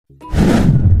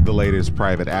The latest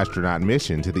private astronaut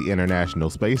mission to the International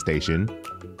Space Station,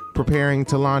 preparing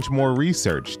to launch more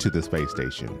research to the space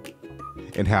station,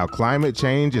 and how climate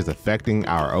change is affecting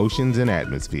our oceans and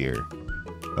atmosphere.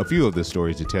 A few of the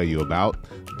stories to tell you about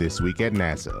this week at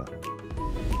NASA.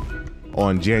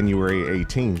 On January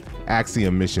 18th,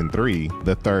 Axiom Mission 3,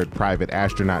 the third private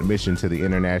astronaut mission to the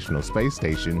International Space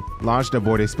Station, launched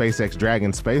aboard a SpaceX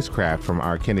Dragon spacecraft from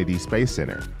our Kennedy Space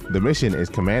Center. The mission is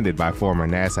commanded by former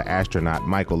NASA astronaut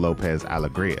Michael Lopez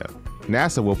Alegria.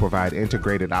 NASA will provide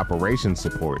integrated operations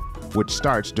support, which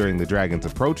starts during the Dragon's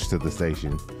approach to the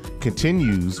station,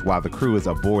 continues while the crew is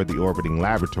aboard the orbiting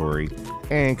laboratory,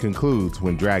 and concludes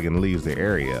when Dragon leaves the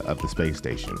area of the space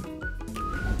station.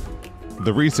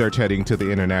 The research heading to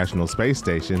the International Space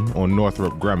Station on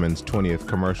Northrop Grumman's 20th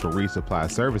Commercial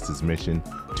Resupply Services mission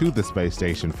to the space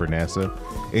station for NASA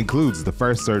includes the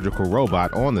first surgical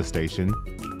robot on the station,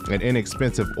 an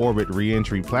inexpensive orbit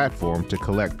re-entry platform to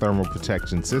collect thermal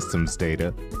protection systems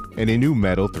data, and a new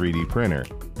metal 3D printer.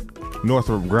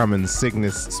 Northrop Grumman's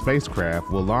Cygnus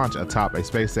spacecraft will launch atop a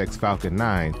SpaceX Falcon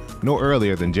 9 no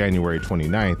earlier than January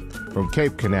 29th from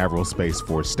Cape Canaveral Space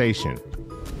Force Station.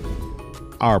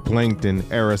 Our Plankton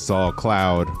Aerosol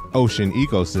Cloud Ocean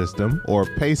Ecosystem, or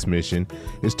PACE mission,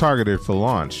 is targeted for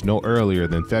launch no earlier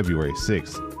than February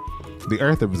 6th. The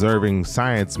Earth Observing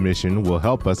Science mission will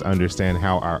help us understand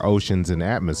how our oceans and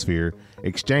atmosphere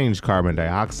exchange carbon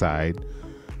dioxide,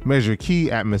 measure key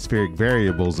atmospheric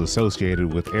variables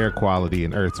associated with air quality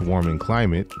in Earth's warming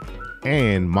climate,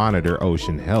 and monitor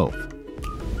ocean health.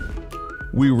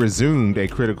 We resumed a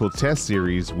critical test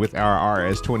series with our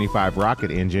RS-25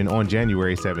 rocket engine on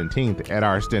January 17th at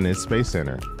our Stennis Space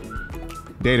Center.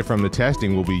 Data from the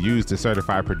testing will be used to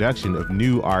certify production of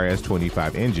new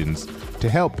RS-25 engines to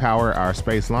help power our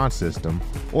Space Launch System,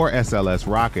 or SLS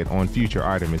rocket, on future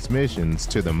Artemis missions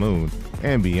to the moon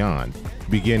and beyond,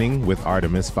 beginning with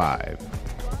Artemis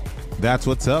 5. That's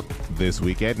what's up this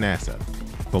week at NASA.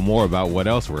 For more about what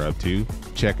else we're up to,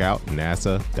 check out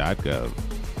nasa.gov.